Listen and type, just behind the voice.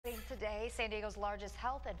Today, San Diego's largest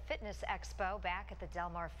health and fitness expo back at the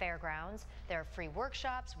Del Mar Fairgrounds. There are free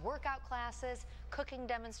workshops, workout classes, cooking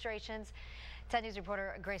demonstrations. 10 News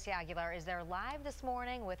reporter Gracia Aguilar is there live this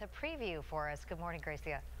morning with a preview for us. Good morning,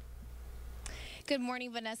 Gracia. Good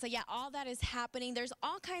morning, Vanessa. Yeah, all that is happening. There's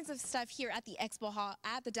all kinds of stuff here at the Expo Hall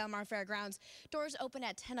at the Del Mar Fairgrounds. Doors open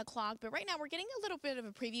at 10 o'clock, but right now we're getting a little bit of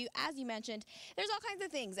a preview. As you mentioned, there's all kinds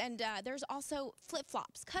of things, and there's also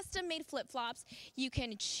flip-flops, custom-made flip-flops. You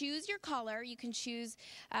can choose your color. You can choose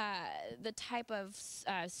the type of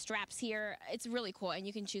straps here. It's really cool, and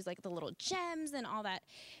you can choose like the little gems and all that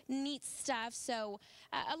neat stuff. So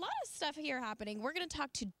a lot of stuff here happening. We're going to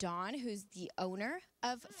talk to Dawn, who's the owner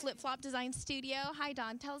of Flip Flop Design Studio. Hi,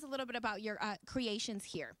 Dawn. Tell us a little bit about your creations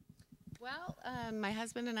here. Well, my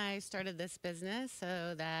husband and I started this business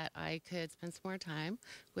so that I could spend some more time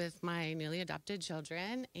with my newly adopted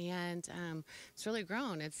children, and it's really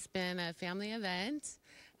grown. It's been a family event.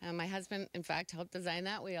 My husband, in fact, helped design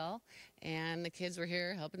that wheel, and the kids were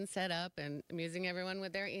here helping set up and amusing everyone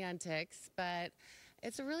with their antics. But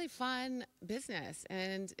it's a really fun business,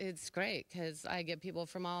 and it's great because I get people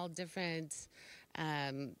from all different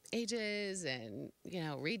ages and,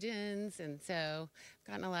 regions, and so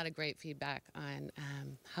I've gotten a lot of great feedback on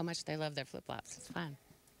how much they love their flip-flops. It's fun.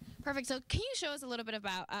 Perfect. So can you show us a little bit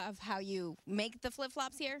about of how you make the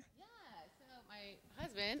flip-flops here? Yeah, so my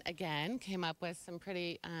husband, again, came up with some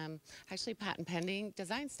pretty, actually patent-pending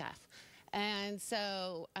design stuff. And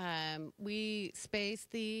so we space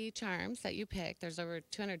the charms that you pick. There's over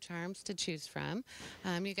 200 charms to choose from.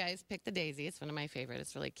 You guys pick the daisy. It's one of my favorites.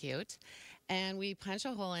 It's really cute. And we punch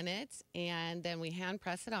a hole in it, and then we hand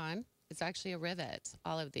press it on. It's actually a rivet,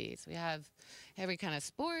 all of these. We have every kind of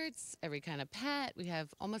sports, every kind of pet. We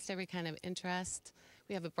have almost every kind of interest.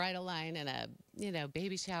 We have a bridal line and a,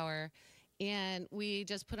 baby shower. And we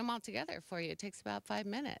just put them all together for you. It takes about 5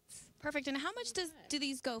 minutes. Perfect. And how much do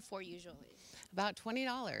these go for usually? About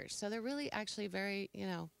 $20. So they're really actually very,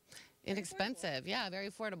 inexpensive. Yeah, very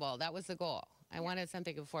affordable. That was the goal. I wanted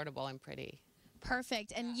something affordable and pretty.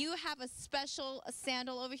 Perfect. And you have a special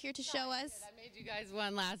sandal over here to show us. I made you guys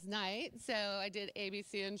one last night. So I did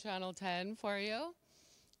ABC and Channel 10 for you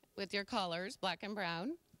with your colors, black and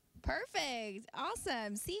brown. Perfect.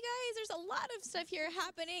 Awesome. See, guys, there's a lot of stuff here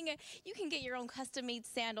happening. You can get your own custom-made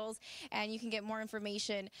sandals, and you can get more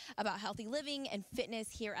information about healthy living and fitness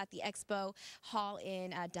here at the Expo Hall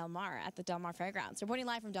in Del Mar at the Del Mar Fairgrounds. Reporting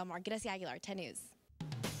live from Del Mar, Gracia Aguilar, 10 News.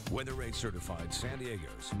 Weather Rate certified San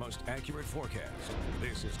Diego's most accurate forecast.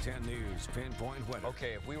 This is 10 News Pinpoint Weather.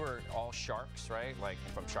 Okay, if we were all sharks, right, like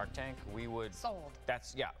from Shark Tank, we would... Sold.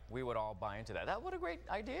 We would all buy into that. What a great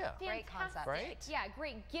idea. Great concept. Right? Yeah,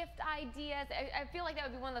 great gift ideas. I feel like that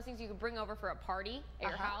would be one of those things you could bring over for a party at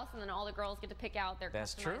your house, and then all the girls get to pick out their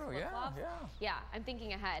That's customized true, flip-flops. yeah. Yeah, I'm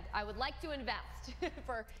thinking ahead. I would like to invest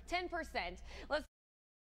for 10%. Let's